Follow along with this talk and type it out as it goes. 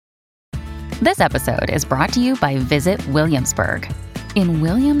This episode is brought to you by Visit Williamsburg. In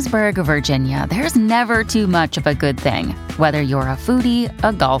Williamsburg, Virginia, there's never too much of a good thing. Whether you're a foodie,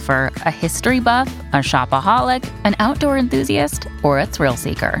 a golfer, a history buff, a shopaholic, an outdoor enthusiast, or a thrill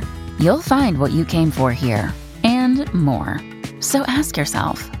seeker, you'll find what you came for here and more. So ask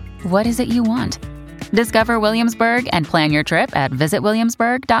yourself, what is it you want? Discover Williamsburg and plan your trip at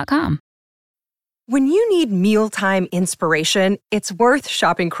visitwilliamsburg.com. When you need mealtime inspiration, it's worth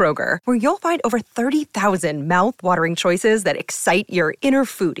shopping Kroger, where you'll find over 30,000 mouth-watering choices that excite your inner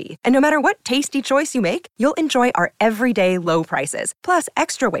foodie. And no matter what tasty choice you make, you'll enjoy our everyday low prices, plus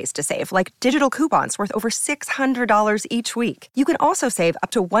extra ways to save, like digital coupons worth over $600 each week. You can also save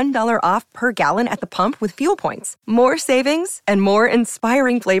up to $1 off per gallon at the pump with fuel points. More savings and more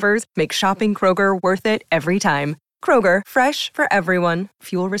inspiring flavors make shopping Kroger worth it every time. Kroger, fresh for everyone.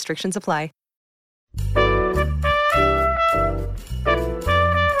 Fuel restrictions apply.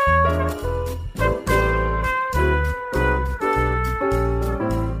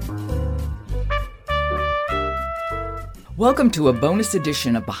 Welcome to a bonus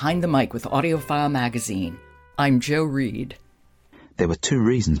edition of Behind the Mic with AudioFile Magazine. I'm Joe Reed. There were two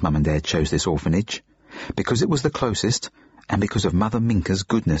reasons Mum and Dad chose this orphanage. Because it was the closest, and because of Mother Minka's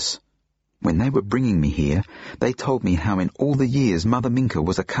goodness. When they were bringing me here, they told me how in all the years Mother Minka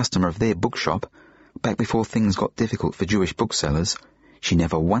was a customer of their bookshop, back before things got difficult for Jewish booksellers, she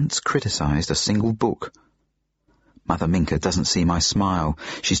never once criticised a single book. Mother Minka doesn't see my smile.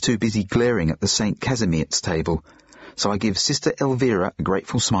 She's too busy glaring at the St. Casimir's table, so I give Sister Elvira a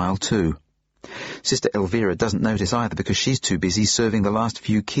grateful smile too. Sister Elvira doesn't notice either because she's too busy serving the last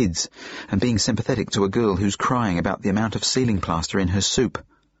few kids and being sympathetic to a girl who's crying about the amount of ceiling plaster in her soup.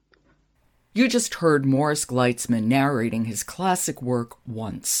 You just heard Morris Gleitzman narrating his classic work,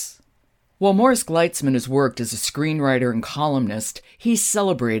 Once. While Morris Gleitzman has worked as a screenwriter and columnist, he's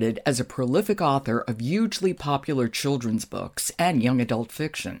celebrated as a prolific author of hugely popular children's books and young adult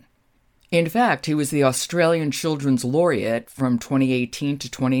fiction. In fact, he was the Australian Children's Laureate from 2018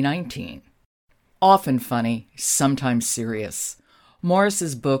 to 2019. Often funny, sometimes serious,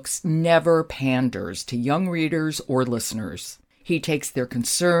 Morris's books never panders to young readers or listeners. He takes their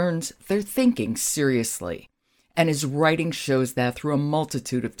concerns, their thinking seriously, and his writing shows that through a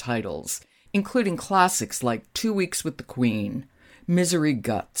multitude of titles, including classics like 2 Weeks with the Queen, Misery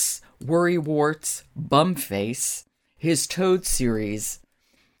Guts, Worry Warts, Bumface, his Toad series,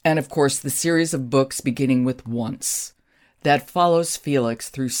 and of course the series of books beginning with Once, that follows Felix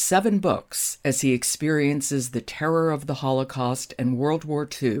through 7 books as he experiences the terror of the Holocaust and World War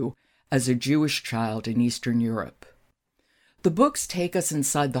II as a Jewish child in Eastern Europe. The books take us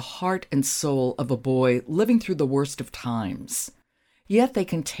inside the heart and soul of a boy living through the worst of times. Yet they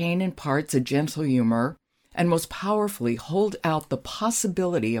contain in parts a gentle humor, and most powerfully hold out the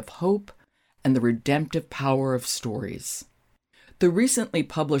possibility of hope and the redemptive power of stories. The recently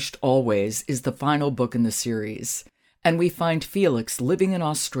published Always is the final book in the series, and we find Felix living in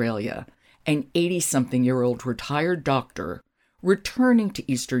Australia, an 80-something-year-old retired doctor, returning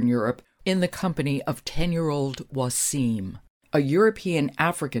to Eastern Europe in the company of 10-year-old Wasim, a European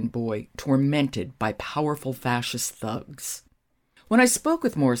African boy tormented by powerful fascist thugs. When I spoke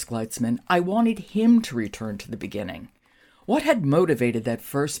with Morris Gleitzman, I wanted him to return to the beginning. What had motivated that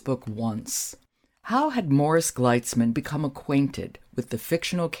first book, Once? How had Morris Gleitzman become acquainted with the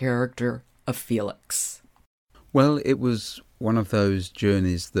fictional character of Felix? Well, it was one of those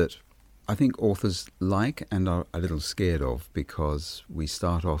journeys that I think authors like and are a little scared of, because we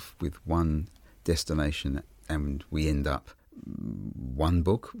start off with one destination and we end up one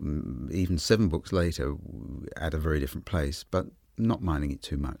book, even 7 books later, at a very different place, but not minding it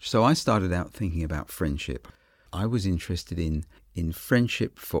too much. So I started out thinking about friendship. I was interested in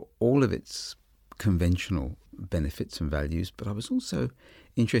friendship for all of its conventional benefits and values, but I was also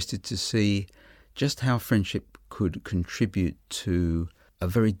interested to see just how friendship could contribute to a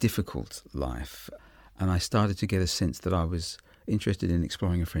very difficult life. And I started to get a sense that I was interested in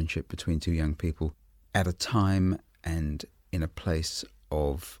exploring a friendship between 2 young people at a time and in a place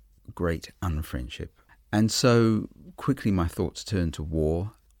of great unfriendship. And so quickly my thoughts turned to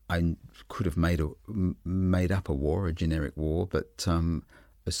war. I could have made up a war, a generic war, but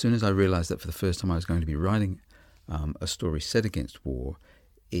as soon as I realized that for the first time I was going to be writing a story set against war,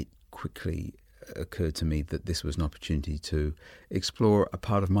 it quickly occurred to me that this was an opportunity to explore a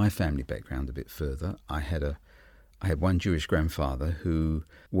part of my family background a bit further. I had one Jewish grandfather who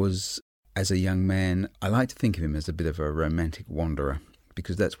was, as a young man, I like to think of him as a bit of a romantic wanderer,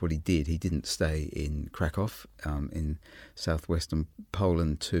 because that's what he did. He didn't stay in Krakow, in southwestern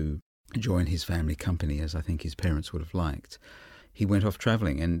Poland, to join his family company, as I think his parents would have liked. he went off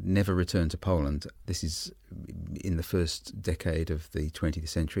travelling and never returned to Poland. This is in the first decade of the 20th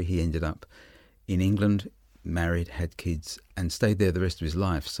century. He ended up in England, married, had kids, and stayed there the rest of his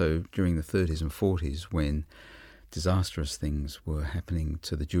life. So during the 30s and 40s, when disastrous things were happening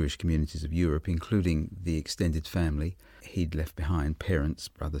to the Jewish communities of Europe, including the extended family he'd left behind, parents,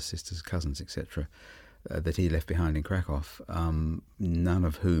 brothers, sisters, cousins, etc., that he left behind in Krakow, none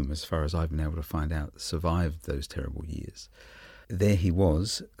of whom, as far as I've been able to find out, survived those terrible years. There he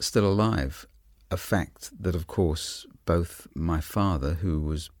was, still alive, a fact that, of course, both my father, who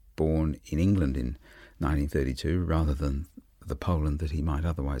was born in England in 1932, rather than the Poland that he might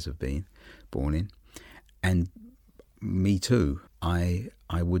otherwise have been born in, and me too, I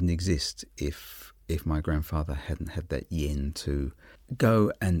wouldn't exist if my grandfather hadn't had that yen to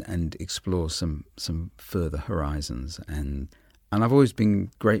go and explore some further horizons. And I've always been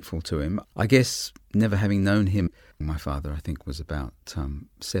grateful to him. I guess never having known him, my father I think was about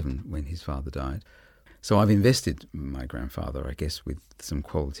 7 when his father died. So I've invested my grandfather, I guess, with some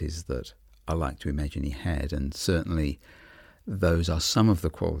qualities that I like to imagine he had, and certainly those are some of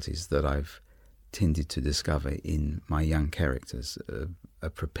the qualities that I've tended to discover in my young characters, a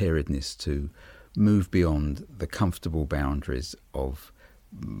preparedness to move beyond the comfortable boundaries of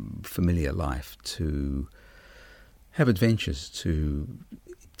familiar life, to have adventures, to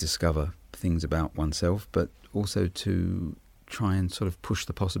discover things about oneself, but also to try and sort of push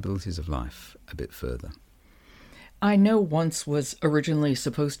the possibilities of life a bit further. I Know Once was originally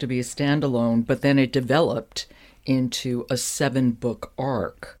supposed to be a standalone, but then it developed into a 7-book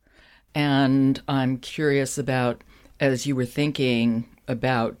arc. And I'm curious about, as you were thinking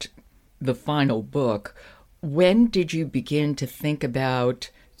about the final book, when did you begin to think about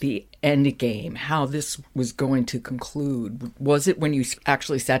the end game, how this was going to conclude? Was it when you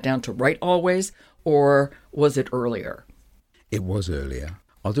actually sat down to write Always, or was it earlier? It was earlier.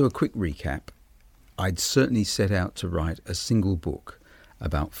 I'll do a quick recap. I'd certainly set out to write a single book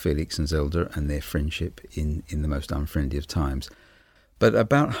about Felix and Zelda and their friendship in the most unfriendly of times. But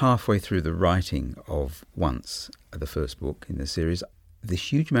about halfway through the writing of Once, the first book in the series, the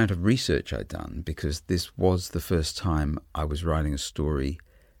huge amount of research I'd done, because this was the first time I was writing a story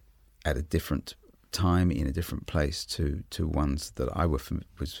at a different time, in a different place to ones that I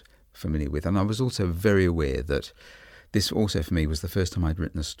was familiar with. And I was also very aware that this also for me was the first time I'd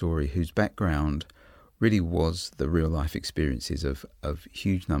written a story whose background really was the real-life experiences of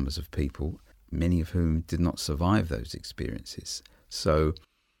huge numbers of people, many of whom did not survive those experiences. So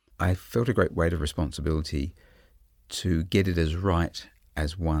I felt a great weight of responsibility to get it as right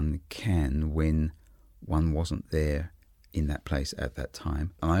as one can when one wasn't there in that place at that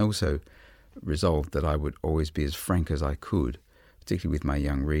time. And I also resolved that I would always be as frank as I could, particularly with my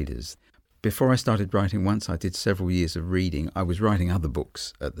young readers. Before I started writing Once, I did several years of reading. I was writing other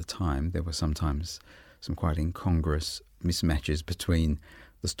books at the time. There were sometimes some quite incongruous mismatches between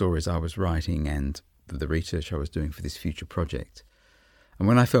the stories I was writing and the research I was doing for this future project. And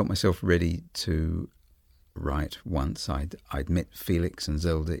when I felt myself ready to write Once, I'd met Felix and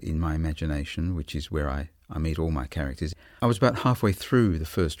Zelda in my imagination, which is where I meet all my characters. I was about halfway through the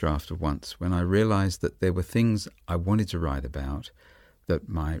first draft of Once when I realised that there were things I wanted to write about that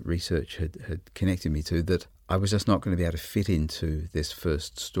my research had connected me to, that I was just not going to be able to fit into this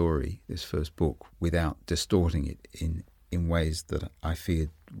first story, this first book, without distorting it in ways that I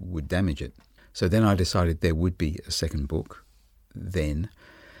feared would damage it. So then I decided there would be a second book then.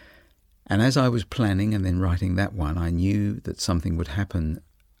 And as I was planning and then writing that one, I knew that something would happen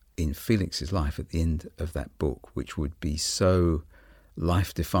in Felix's life at the end of that book, which would be so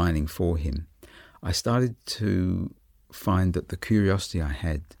life-defining for him. I started to find that the curiosity I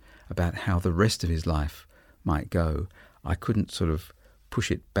had about how the rest of his life might go, I couldn't sort of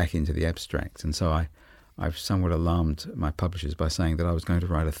push it back into the abstract. And so I've somewhat alarmed my publishers by saying that I was going to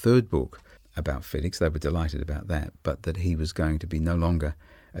write a third book about Felix. They were delighted about that, but that he was going to be no longer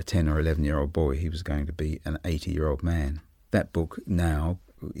a 10 or 11-year-old boy. He was going to be an 80-year-old man. That book now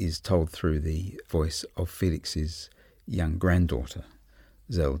is told through the voice of Felix's young granddaughter,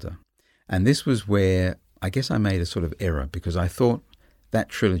 Zelda. And this was where I guess I made a sort of error, because I thought that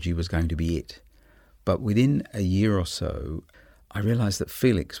trilogy was going to be it. But within a year or so, I realised that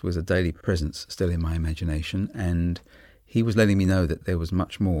Felix was a daily presence still in my imagination, and he was letting me know that there was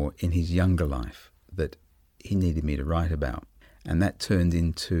much more in his younger life that he needed me to write about. And that turned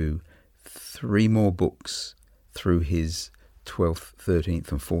into 3 more books through his 12th,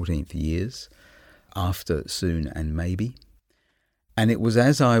 13th and 14th years, after Soon and Maybe. And it was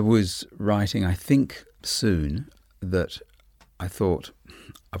as I was writing, I think, Soon, that I thought,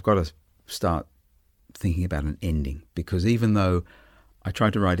 I've got to start thinking about an ending, because even though I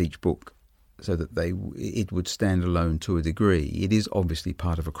tried to write each book so that it would stand alone to a degree, it is obviously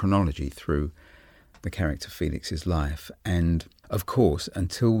part of a chronology through the character Felix's life. And of course,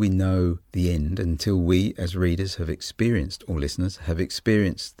 until we know the end, until we as readers have experienced, or listeners have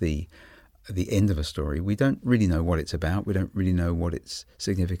experienced the end of a story, we don't really know what it's about. We don't really know what its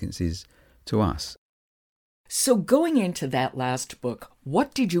significance is to us. So going into that last book,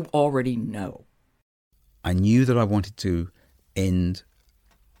 what did you already know? I knew that I wanted to end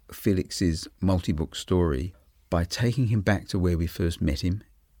Felix's multi-book story by taking him back to where we first met him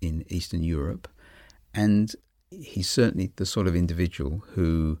in Eastern Europe. And he's certainly the sort of individual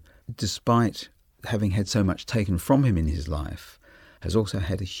who, despite having had so much taken from him in his life, has also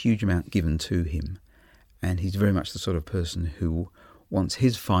had a huge amount given to him. And he's very much the sort of person who wants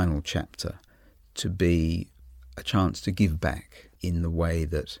his final chapter to be a chance to give back in the way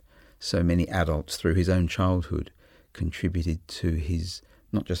that so many adults through his own childhood contributed to his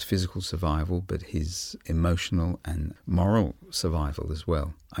not just physical survival, but his emotional and moral survival as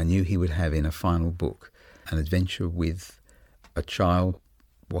well. I knew he would have in a final book an adventure with a child,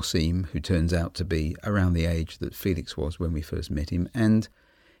 Wasim, who turns out to be around the age that Felix was when we first met him, and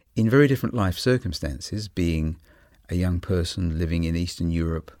in very different life circumstances, being a young person living in Eastern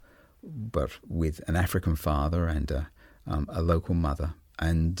Europe, but with an African father and a local mother,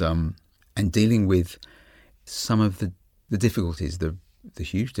 and dealing with some of the difficulties, the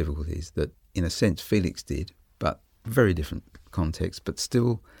huge difficulties that, in a sense, Felix did, but very different context. But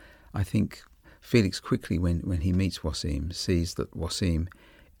still, I think Felix quickly, when he meets Wasim, sees that Wasim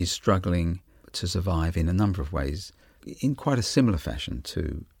is struggling to survive in a number of ways, in quite a similar fashion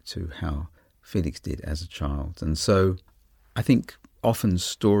to how Felix did as a child. And so I think often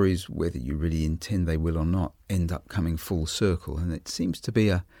stories, whether you really intend they will or not, end up coming full circle. And it seems to be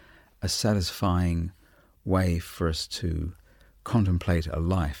a satisfying way for us to contemplate a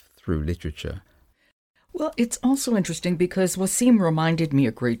life through literature. Well, it's also interesting because Wasim reminded me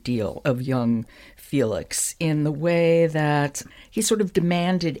a great deal of young Felix in the way that he sort of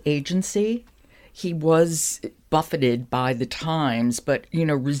demanded agency. He was buffeted by the times, but,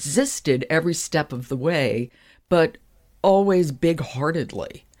 resisted every step of the way, but always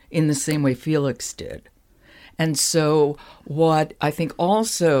big-heartedly in the same way Felix did. And so what I think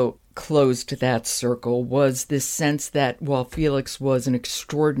also closed that circle was this sense that while Felix was an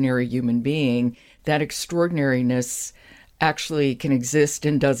extraordinary human being, that extraordinariness actually can exist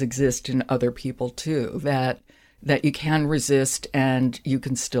and does exist in other people too, that you can resist and you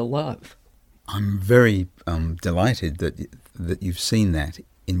can still love. I'm very delighted that you've seen that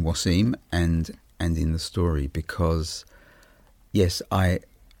in Wasim and in the story, because yes, I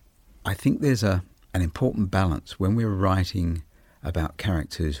think there's an important balance when we're writing about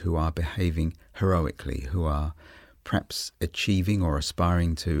characters who are behaving heroically, who are perhaps achieving or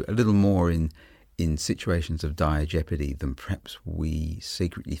aspiring to a little more in situations of dire jeopardy than perhaps we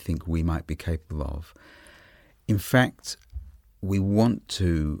secretly think we might be capable of. In fact, we want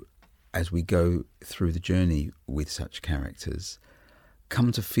to, as we go through the journey with such characters,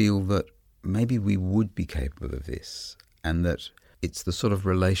 come to feel that maybe we would be capable of this, and that it's the sort of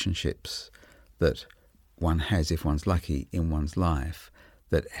relationships that one has, if one's lucky, in one's life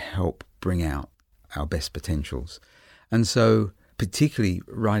that help bring out our best potentials. And so, particularly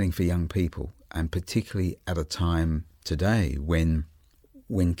writing for young people, and particularly at a time today when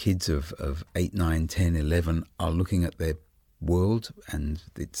kids of 8, 9, 10, 11 are looking at their world, and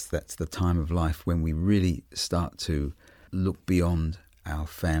that's the time of life when we really start to look beyond our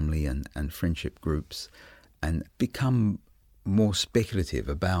family and friendship groups and become more speculative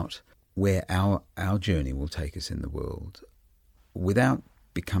about where our journey will take us in the world. Without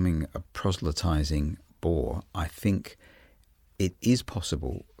becoming a proselytizing bore, I think it is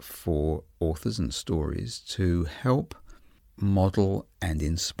possible for authors and stories to help model and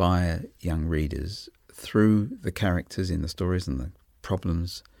inspire young readers through the characters in the stories and the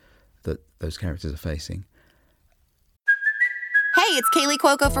problems that those characters are facing. Hey, it's Kaylee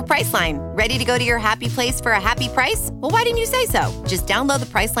Cuoco for Priceline. Ready to go to your happy place for a happy price? Well, why didn't you say so? Just download the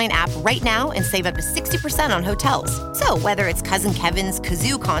Priceline app right now and save up to 60% on hotels. So whether it's Cousin Kevin's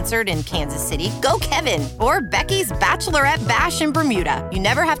Kazoo Concert in Kansas City, go Kevin, or Becky's Bachelorette Bash in Bermuda, you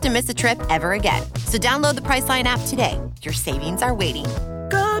never have to miss a trip ever again. So download the Priceline app today. Your savings are waiting.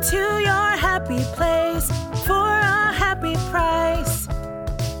 Go to your happy place for a happy price.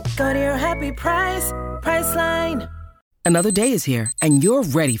 Go to your happy price, Priceline. Another day is here, and you're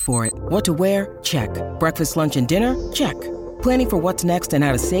ready for it. What to wear? Check. Breakfast, lunch, and dinner? Check. Planning for what's next and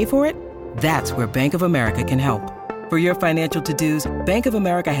how to save for it? That's where Bank of America can help. For your financial to-dos, Bank of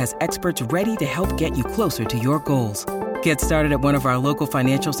America has experts ready to help get you closer to your goals. Get started at one of our local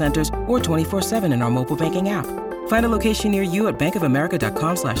financial centers or 24/7 in our mobile banking app. Find a location near you at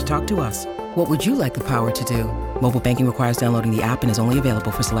bankofamerica.com/talktous. What would you like the power to do? Mobile banking requires downloading the app and is only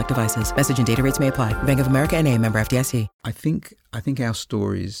available for select devices. Message and data rates may apply. Bank of America N.A., member FDIC. I think our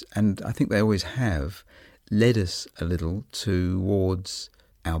stories, and I think they always have, led us a little towards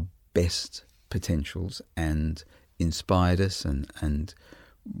our best potentials and inspired us and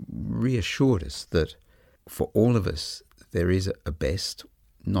reassured us that for all of us there is a best,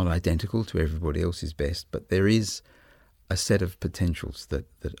 not identical to everybody else's best, but there is a set of potentials that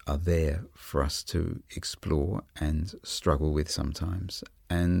are there for us to explore and struggle with sometimes.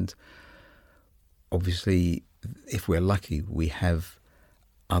 And obviously, if we're lucky, we have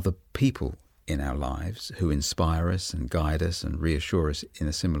other people in our lives who inspire us and guide us and reassure us in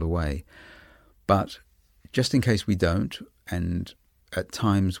a similar way. But just in case we don't, and at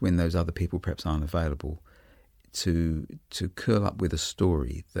times when those other people perhaps aren't available, to curl up with a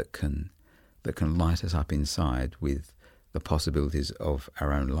story that can light us up inside with the possibilities of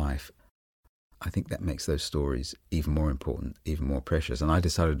our own life, I think that makes those stories even more important, even more precious. And I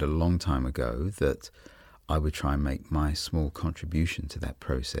decided a long time ago that I would try and make my small contribution to that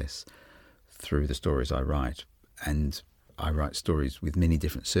process through the stories I write. And I write stories with many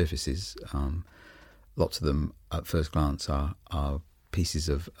different surfaces. Lots of them, at first glance, are pieces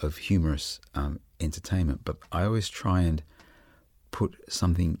of humorous entertainment. But I always try and put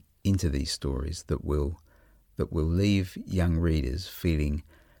something into these stories that will leave young readers feeling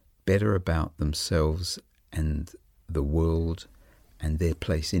better about themselves and the world and their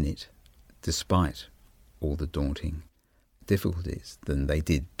place in it, despite all the daunting difficulties, than they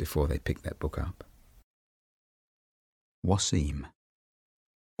did before they picked that book up. Wasim.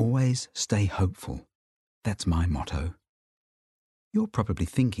 Always stay hopeful. That's my motto. You're probably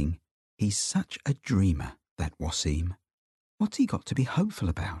thinking, he's such a dreamer, that Wasim. What's he got to be hopeful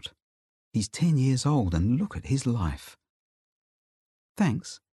about? He's 10 years old and look at his life.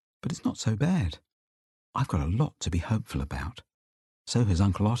 Thanks, but it's not so bad. I've got a lot to be hopeful about. So has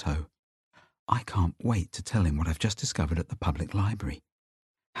Uncle Otto. I can't wait to tell him what I've just discovered at the public library.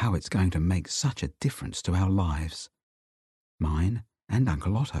 How it's going to make such a difference to our lives. Mine and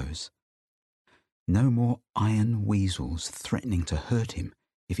Uncle Otto's. No more iron weasels threatening to hurt him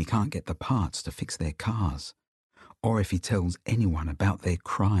if he can't get the parts to fix their cars, or if he tells anyone about their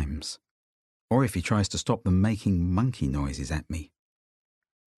crimes, or if he tries to stop them making monkey noises at me.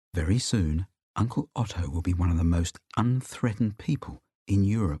 Very soon, Uncle Otto will be one of the most unthreatened people in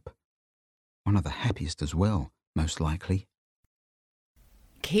Europe. One of the happiest as well, most likely.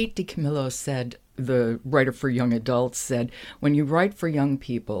 Kate DiCamillo said, the writer for young adults, said, when you write for young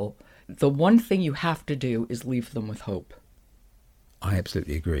people, the one thing you have to do is leave them with hope. I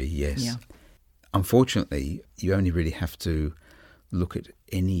absolutely agree, yes. Yeah. Unfortunately, you only really have to look at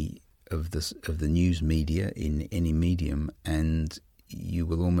any of the news media in any medium, and you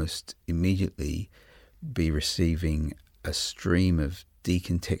will almost immediately be receiving a stream of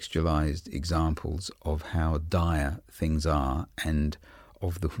decontextualized examples of how dire things are and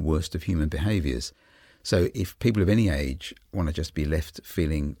of the worst of human behaviors. So if people of any age want to just be left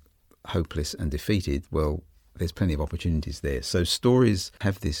feeling hopeless and defeated, well, there's plenty of opportunities there. So stories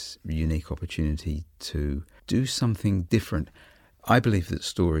have this unique opportunity to do something different. I believe that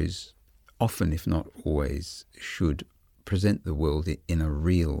stories often, if not always, should present the world in a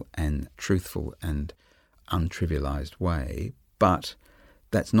real and truthful and untrivialized way. But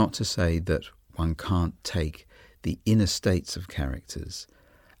that's not to say that one can't take the inner states of characters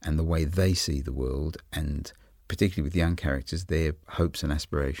and the way they see the world, and particularly with young characters, their hopes and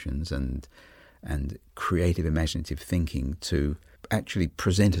aspirations and creative imaginative thinking, to actually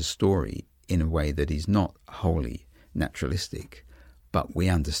present a story in a way that is not wholly naturalistic, but we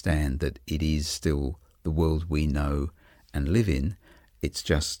understand that it is still the world we know and live in. It's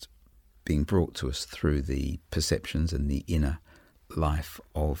just being brought to us through the perceptions and the inner life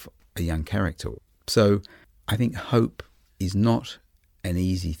of a young character. So I think hope is not an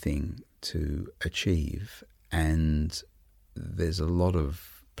easy thing to achieve, and there's a lot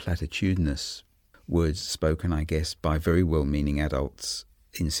of platitudinous words spoken, I guess, by very well-meaning adults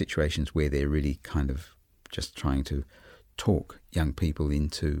in situations where they're really kind of just trying to talk young people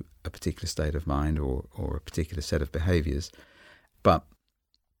into a particular state of mind or a particular set of behaviours. But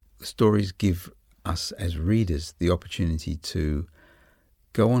stories give us as readers the opportunity to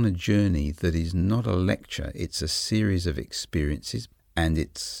go on a journey that is not a lecture. It's a series of experiences, and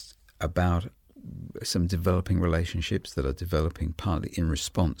it's about some developing relationships that are developing partly in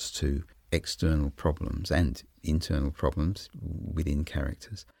response to external problems and internal problems within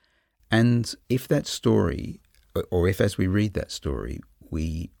characters. And if that story, or if as we read that story,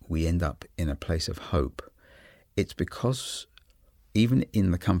 we end up in a place of hope, it's because even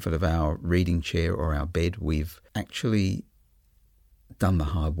in the comfort of our reading chair or our bed, we've actually done the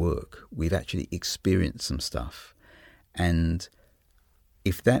hard work. We've actually experienced some stuff. And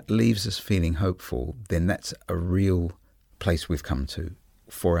if that leaves us feeling hopeful, then that's a real place we've come to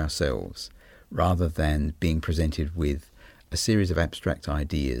for ourselves, rather than being presented with a series of abstract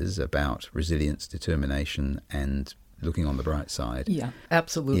ideas about resilience, determination, and looking on the bright side. Yeah,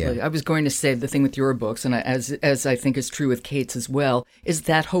 absolutely. Yeah. I was going to say the thing with your books, and as I think is true with Kate's as well, is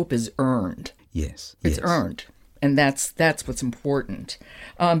that hope is earned. Yes. It's earned. And that's what's important,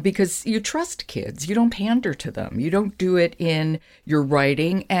 because you trust kids. You don't pander to them. You don't do it in your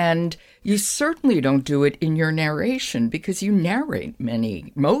writing, and you certainly don't do it in your narration, because you narrate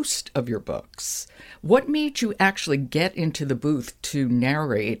most of your books. What made you actually get into the booth to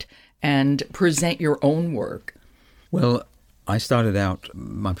narrate and present your own work? Well, I started out,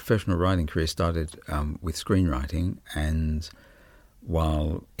 my professional writing career started with screenwriting, and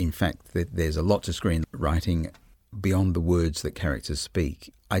while in fact there's a lot to screenwriting beyond the words that characters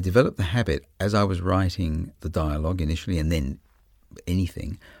speak, I developed the habit, as I was writing the dialogue initially and then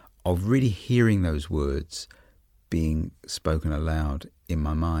anything, of really hearing those words being spoken aloud in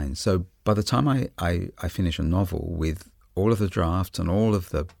my mind. So by the time I finish a novel with all of the drafts and all of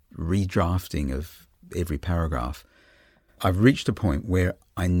the redrafting of every paragraph, I've reached a point where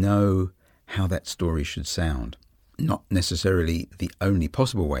I know how that story should sound. Not necessarily the only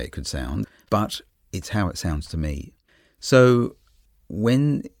possible way it could sound, but it's how it sounds to me. So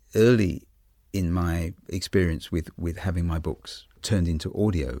when early in my experience with having my books turned into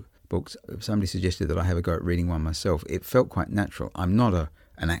audio books, somebody suggested that I have a go at reading one myself. It felt quite natural. I'm not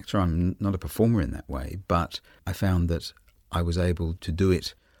an actor, I'm not a performer in that way, but I found that I was able to do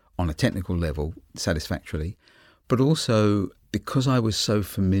it on a technical level satisfactorily, but also because I was so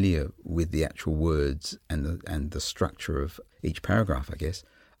familiar with the actual words and the structure of each paragraph, I guess,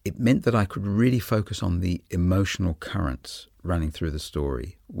 it meant that I could really focus on the emotional currents running through the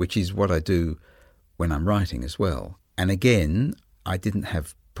story, which is what I do when I'm writing as well. And again, I didn't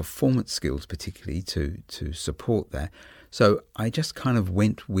have performance skills particularly to support that. So I just kind of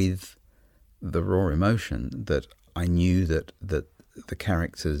went with the raw emotion that I knew that the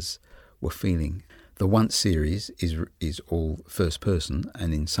characters were feeling. The Once series is all first person,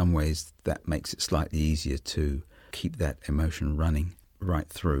 and in some ways that makes it slightly easier to keep that emotion running right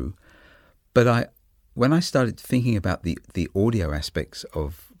through. But when I started thinking about the audio aspects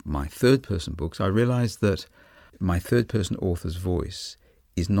of my third-person books, I realized that my third-person author's voice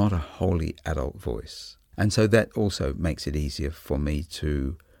is not a wholly adult voice. And so that also makes it easier for me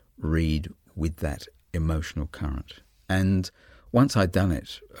to read with that emotional current. And once I'd done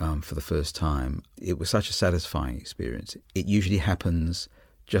it for the first time, it was such a satisfying experience. It usually happens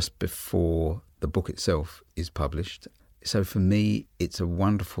just before the book itself is published. So for me, it's a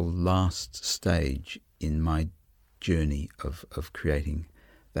wonderful last stage in my journey of creating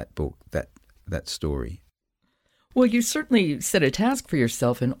that book, that story. Well, you certainly set a task for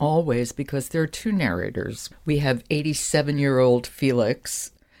yourself in all ways, because there are two narrators. We have 87-year-old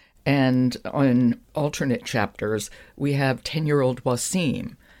Felix, and on alternate chapters, we have 10-year-old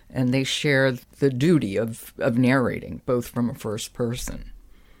Wasim, and they share the duty of narrating, both from a first person.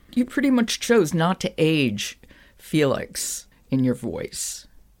 You pretty much chose not to age Felix in your voice.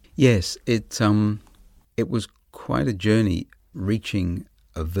 Yes, it was quite a journey reaching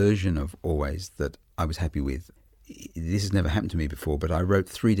a version of Always that I was happy with. This has never happened to me before, but I wrote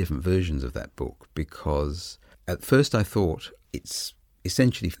 3 different versions of that book because at first I thought it's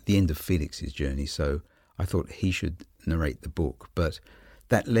essentially the end of Felix's journey, so I thought he should narrate the book. But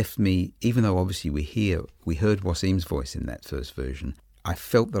that left me, even though obviously we heard Wasim's voice in that first version, I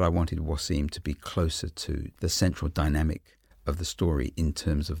felt that I wanted Wasim to be closer to the central dynamic of the story in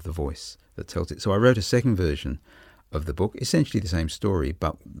terms of the voice that tells it. So I wrote a second version of the book, essentially the same story,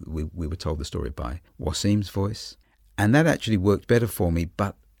 but we were told the story by Wasim's voice. And that actually worked better for me,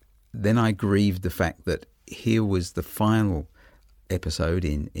 but then I grieved the fact that here was the final episode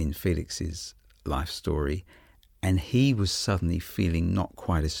in Felix's life story, and he was suddenly feeling not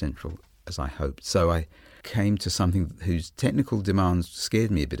quite as central as I hoped. So I came to something whose technical demands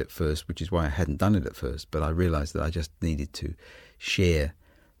scared me a bit at first, which is why I hadn't done it at first, but I realised that I just needed to share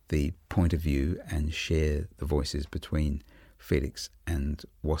the point of view and share the voices between Felix and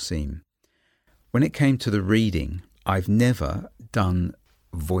Wasim. When it came to the reading, I've never done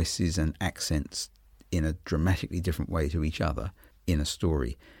voices and accents in a dramatically different way to each other in a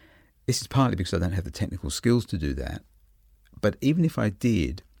story. This is partly because I don't have the technical skills to do that. But even if I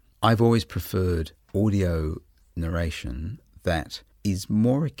did, I've always preferred audio narration that is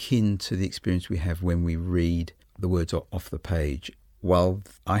more akin to the experience we have when we read the words off the page. While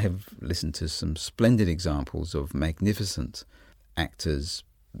I have listened to some splendid examples of magnificent actors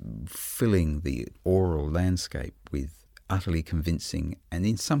filling the oral landscape with utterly convincing and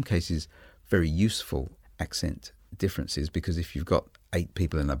in some cases very useful accent differences, because if you've got 8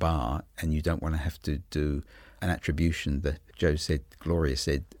 people in a bar and you don't want to have to do an attribution that Gloria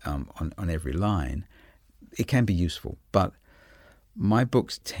said on every line, it can be useful. But my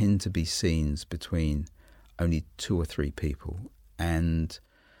books tend to be scenes between only 2 or 3 people, and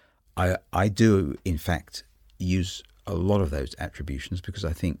I do in fact use a lot of those attributions because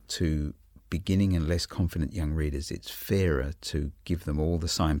I think to beginning and less confident young readers it's fairer to give them all the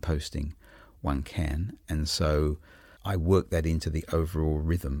signposting one can, and so I work that into the overall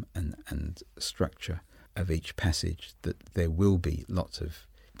rhythm and structure of each passage, that there will be lots of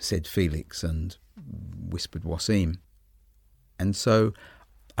said Felix and whispered Wasim. And so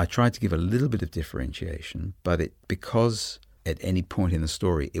I tried to give a little bit of differentiation, but because at any point in the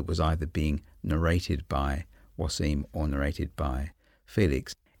story it was either being narrated by Wasim or narrated by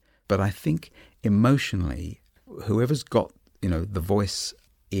Felix. But I think emotionally, whoever's got, the voice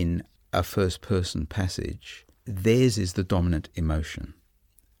in a first-person passage, theirs is the dominant emotion.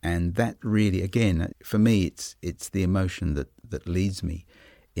 And that really, again, for me, it's the emotion that leads me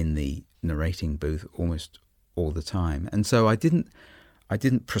in the narrating booth almost all the time. And so I didn't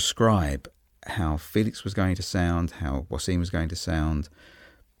prescribe how Felix was going to sound, how Wasim was going to sound,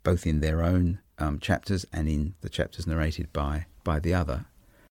 both in their own chapters and in the chapters narrated by the other.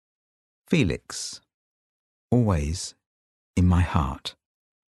 Felix, always in my heart.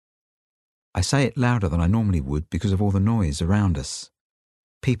 I say it louder than I normally would because of all the noise around us.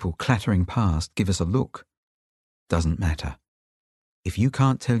 People clattering past give us a look. Doesn't matter. If you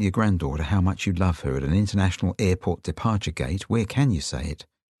can't tell your granddaughter how much you love her at an international airport departure gate, where can you say it?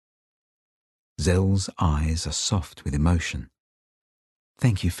 Zell's eyes are soft with emotion.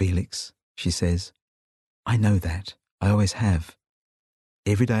 Thank you, Felix, she says. I know that. I always have.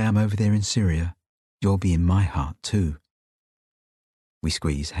 Every day I'm over there in Syria, you'll be in my heart too. We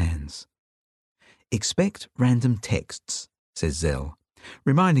squeeze hands. Expect random texts, says Zell,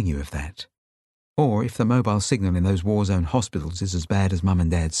 reminding you of that. Or, if the mobile signal in those war-zone hospitals is as bad as Mum and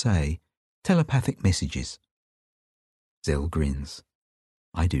Dad say, telepathic messages. Zell grins.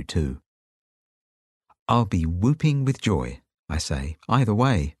 I do too. I'll be whooping with joy, I say, either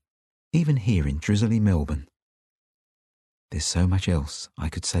way, even here in drizzly Melbourne. There's so much else I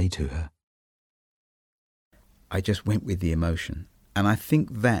could say to her. I just went with the emotion, and I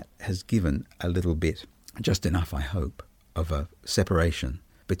think that has given a little bit, just enough, I hope, of a separation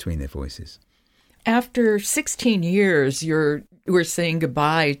between their voices. After 16 years, we're saying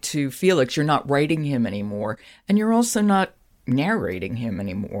goodbye to Felix. You're not writing him anymore, and you're also not narrating him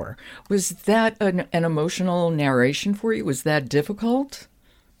anymore. Was that an emotional narration for you? Was that difficult?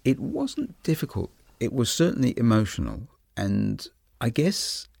 It wasn't difficult. It was certainly emotional, and I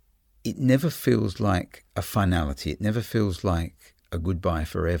guess it never feels like a finality. It never feels like a goodbye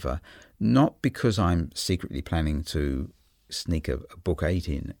forever, not because I'm secretly planning to sneak a book 8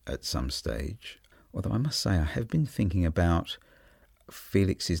 in at some stage. Although I must say I have been thinking about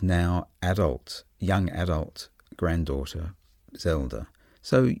Felix's now young adult granddaughter, Zelda.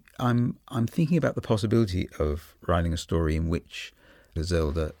 So I'm thinking about the possibility of writing a story in which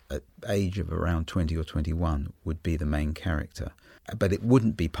Zelda, at age of around 20 or 21, would be the main character. But it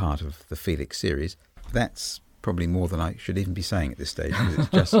wouldn't be part of the Felix series. That's probably more than I should even be saying at this stage. It's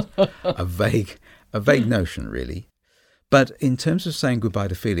just a vague notion, really. But in terms of saying goodbye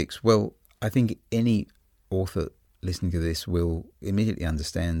to Felix, well, I think any author listening to this will immediately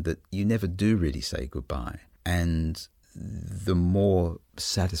understand that you never do really say goodbye. And the more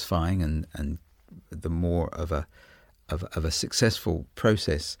satisfying and the more of a successful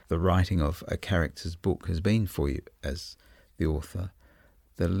process the writing of a character's book has been for you as the author,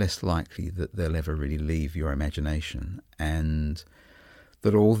 the less likely that they'll ever really leave your imagination, and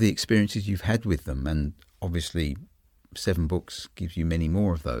that all the experiences you've had with them, and obviously 7 books gives you many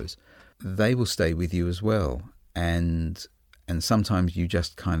more of those, they will stay with you as well. And sometimes you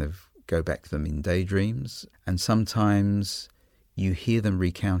just kind of go back to them in daydreams, and sometimes you hear them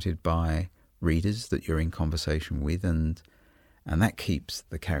recounted by readers that you're in conversation with, and that keeps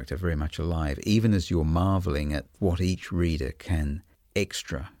the character very much alive, even as you're marvelling at what each reader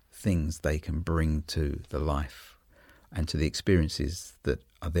extra things they can bring to the life and to the experiences that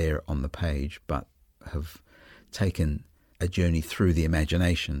are there on the page, but have taken a journey through the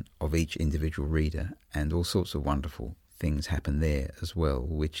imagination of each individual reader, and all sorts of wonderful things happen there as well,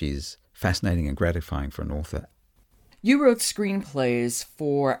 which is fascinating and gratifying for an author. You wrote screenplays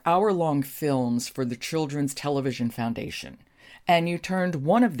for hour-long films for the Children's Television Foundation, and you turned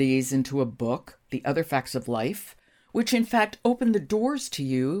one of these into a book, The Other Facts of Life, which in fact opened the doors to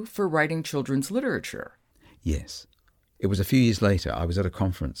you for writing children's literature. Yes. It was a few years later. I was at a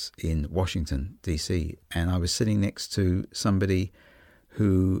conference in Washington, D.C., and I was sitting next to somebody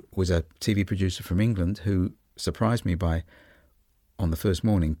who was a TV producer from England who surprised me by, on the first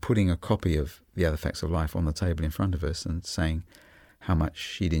morning, putting a copy of The Other Facts of Life on the table in front of us and saying how much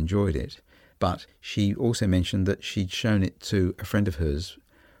she'd enjoyed it. But she also mentioned that she'd shown it to a friend of hers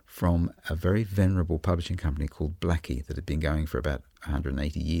from a very venerable publishing company called Blackie that had been going for about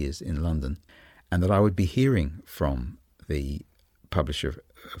 180 years in London, and that I would be hearing from the publisher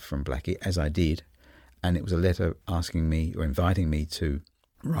from Blackie, as I did, and it was a letter asking me or inviting me to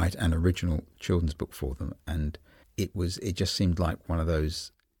write an original children's book for them, and it just seemed like one of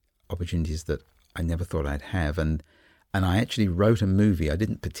those opportunities that I never thought I'd have, and I actually wrote a movie I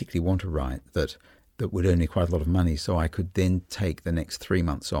didn't particularly want to write that would earn me quite a lot of money, so I could then take the next 3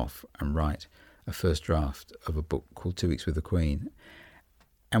 months off and write a first draft of a book called 2 Weeks with the Queen.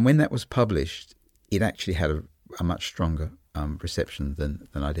 And when that was published, it actually had a much stronger reception than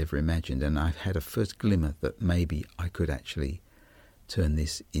I'd ever imagined, and I've had a first glimmer that maybe I could actually turn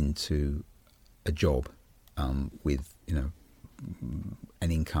this into a job with,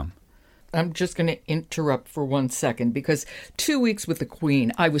 an income. I'm just going to interrupt for 1 second, because 2 Weeks with the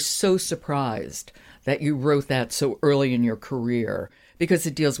Queen, I was so surprised that you wrote that so early in your career, because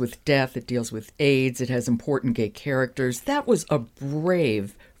it deals with death, it deals with AIDS, it has important gay characters. That was a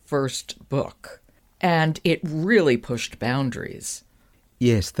brave first book, and it really pushed boundaries.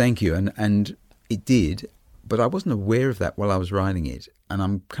 Yes, thank you, and it did, but I wasn't aware of that while I was writing it, and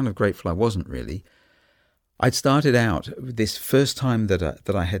I'm kind of grateful I wasn't really. I'd started out, this first time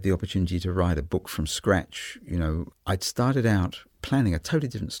that I had the opportunity to write a book from scratch, I'd started out planning a totally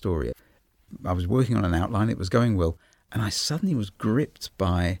different story. I was working on an outline, it was going well, and I suddenly was gripped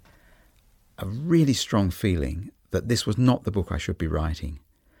by a really strong feeling that this was not the book I should be writing.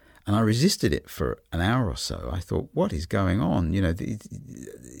 And I resisted it for an hour or so. I thought, what is going on?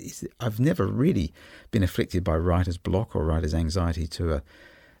 I've never really been afflicted by writer's block or writer's anxiety to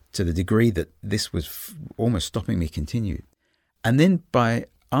the degree that this was almost stopping me continue. And then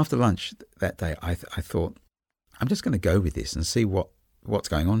after lunch that day, I thought, I'm just going to go with this and see what's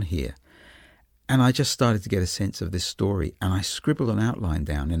going on here. And I just started to get a sense of this story, and I scribbled an outline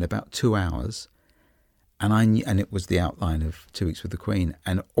down in about 2 hours, and it was the outline of 2 Weeks with the Queen,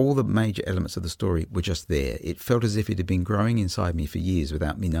 and all the major elements of the story were just there. It felt as if it had been growing inside me for years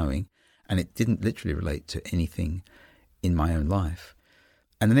without me knowing, and it didn't literally relate to anything in my own life.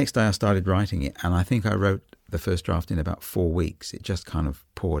 And the next day I started writing it, and I think I wrote the first draft in about 4 weeks. It just kind of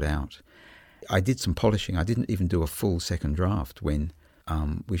poured out. I did some polishing. I didn't even do a full second draft when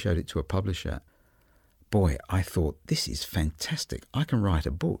we showed it to a publisher. Boy, I thought, this is fantastic. I can write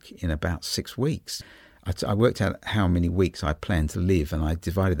a book in about 6 weeks. I worked out how many weeks I planned to live, and I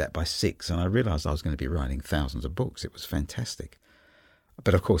divided that by 6, and I realised I was going to be writing thousands of books. It was fantastic.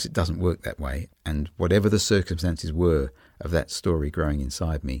 But of course it doesn't work that way, and whatever the circumstances were of that story growing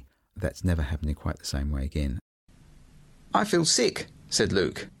inside me, that's never happened in quite the same way again. I feel sick, said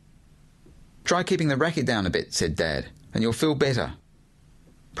Luke. Try keeping the racket down a bit, said Dad, and you'll feel better.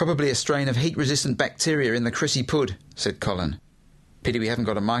 Probably a strain of heat-resistant bacteria in the Chrissy Pud, said Colin. Pity we haven't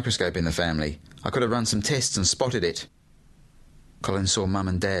got a microscope in the family. I could have run some tests and spotted it. Colin saw Mum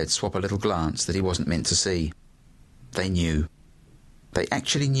and Dad swap a little glance that he wasn't meant to see. They knew. They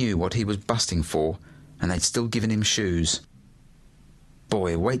actually knew what he was busting for, and they'd still given him shoes.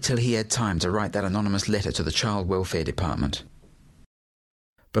 Boy, wait till he had time to write that anonymous letter to the Child Welfare Department.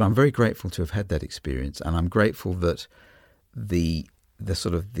 But I'm very grateful to have had that experience, and I'm grateful that the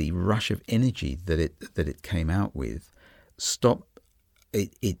sort of the rush of energy that it came out with stopped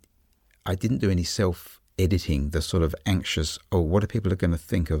it. I didn't do any self-editing, the sort of anxious, what are people going to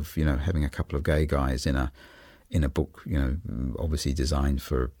think of, having a couple of gay guys in a book, obviously designed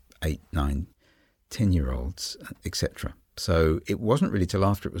for 8, 9, 10-year-olds, etc. So it wasn't really till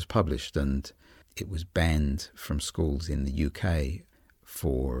after it was published and it was banned from schools in the UK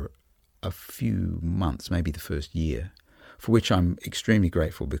for a few months, maybe the first year, for which I'm extremely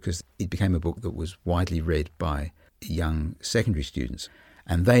grateful, because it became a book that was widely read by young secondary students.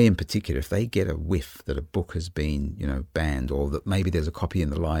 And they in particular, if they get a whiff that a book has been, banned, or that maybe there's a copy in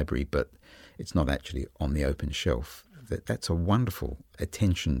the library but it's not actually on the open shelf, that's a wonderful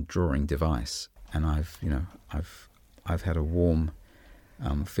attention-drawing device. And I've I've had a warm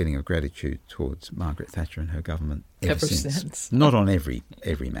feeling of gratitude towards Margaret Thatcher and her government ever since. Not on every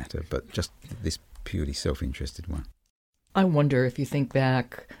matter, but just this purely self-interested one. I wonder if you think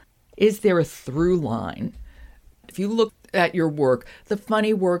back, is there a through line? If you look at your work, the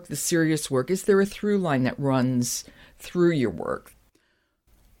funny work, the serious work, is there a through line that runs through your work?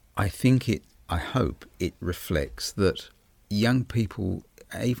 I hope it reflects that young people,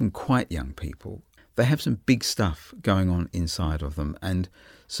 even quite young people, they have some big stuff going on inside of them. And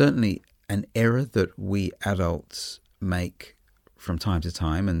certainly an error that we adults make from time to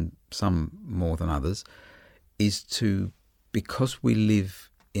time, and some more than others, is because we live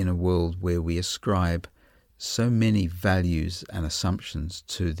in a world where we ascribe so many values and assumptions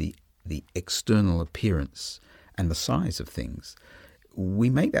to the external appearance and the size of things, we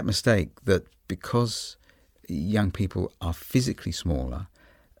make that mistake that because young people are physically smaller,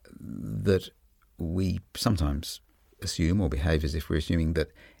 that we sometimes assume or behave as if we're assuming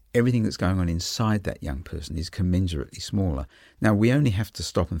that everything that's going on inside that young person is commensurately smaller. Now, we only have to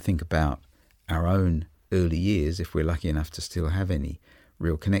stop and think about our own early years, if we're lucky enough to still have any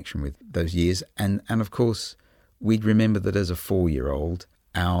real connection with those years. And of course, we'd remember that as a 4-year-old,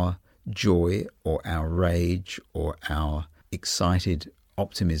 our joy or our rage or our excited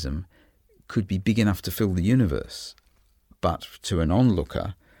optimism could be big enough to fill the universe. But to an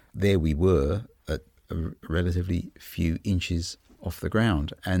onlooker, there we were at a relatively few inches off the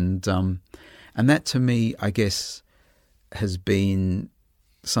ground. And that to me, I guess, has been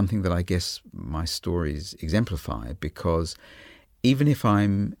something that I guess my stories exemplify, because even if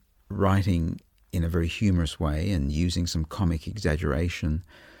I'm writing in a very humorous way and using some comic exaggeration,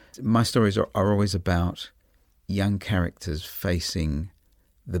 my stories are always about young characters facing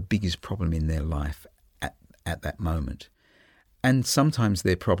the biggest problem in their life at that moment. And sometimes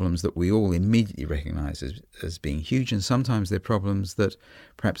they're problems that we all immediately recognise as being huge, and sometimes they're problems that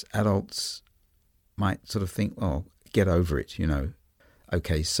perhaps adults might sort of think, oh, get over it,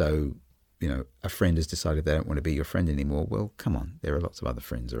 Okay, so, a friend has decided they don't want to be your friend anymore. Well, come on, there are lots of other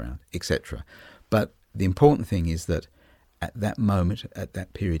friends around, etc. But the important thing is that at that moment, at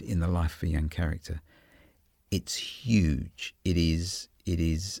that period in the life of a young character, it's huge. It is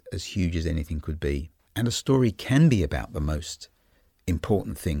as huge as anything could be. And a story can be about the most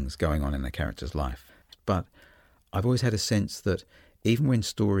important things going on in a character's life. But I've always had a sense that even when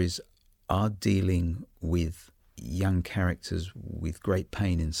stories are dealing with young characters with great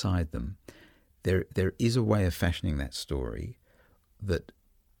pain inside them, there is a way of fashioning that story that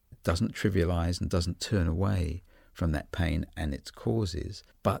doesn't trivialise and doesn't turn away from that pain and its causes,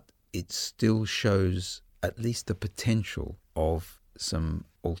 but it still shows at least the potential of some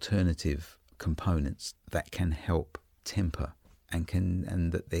alternative components that can help temper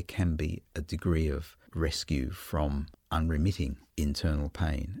and that there can be a degree of rescue from unremitting internal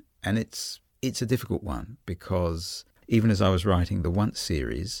pain. And it's a difficult one, because even as I was writing the Once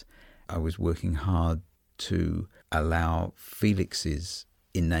series, I was working hard to allow Felix's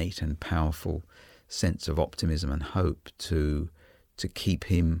innate and powerful sense of optimism and hope to keep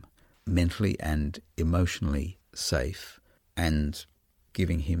him mentally and emotionally safe, and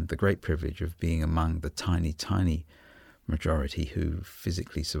giving him the great privilege of being among the tiny, tiny majority who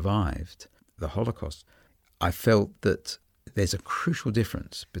physically survived the Holocaust. I felt that there's a crucial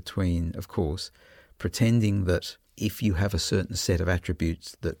difference between, of course, pretending that if you have a certain set of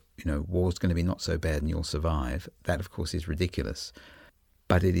attributes that, war's going to be not so bad and you'll survive. That, of course, is ridiculous.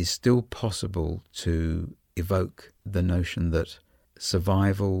 But it is still possible to evoke the notion that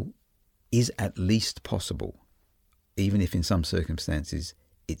survival is at least possible, even if in some circumstances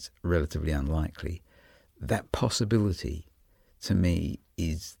it's relatively unlikely. That possibility, to me,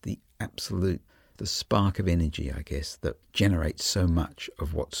 is the spark of energy, I guess, that generates so much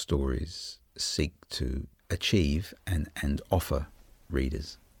of what stories seek to achieve and offer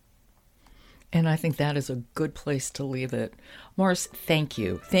readers. And I think that is a good place to leave it. Morris, thank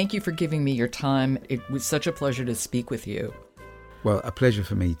you. Thank you for giving me your time. It was such a pleasure to speak with you. Well, a pleasure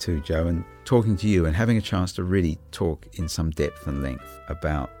for me too, Jo, and talking to you and having a chance to really talk in some depth and length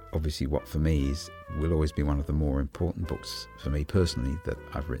about obviously what for me will always be one of the more important books for me personally that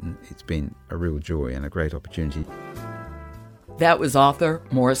I've written. It's been a real joy and a great opportunity. That was author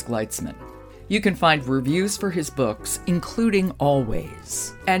Morris Gleitzman. You can find reviews for his books, including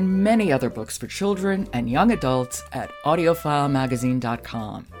Always, and many other books for children and young adults at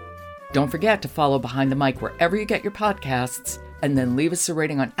AudiofileMagazine.com. Don't forget to follow Behind the Mic wherever you get your podcasts, and then leave us a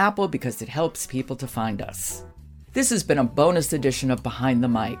rating on Apple because it helps people to find us. This has been a bonus edition of Behind the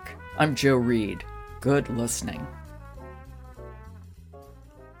Mic. I'm Jo Reed. Good listening.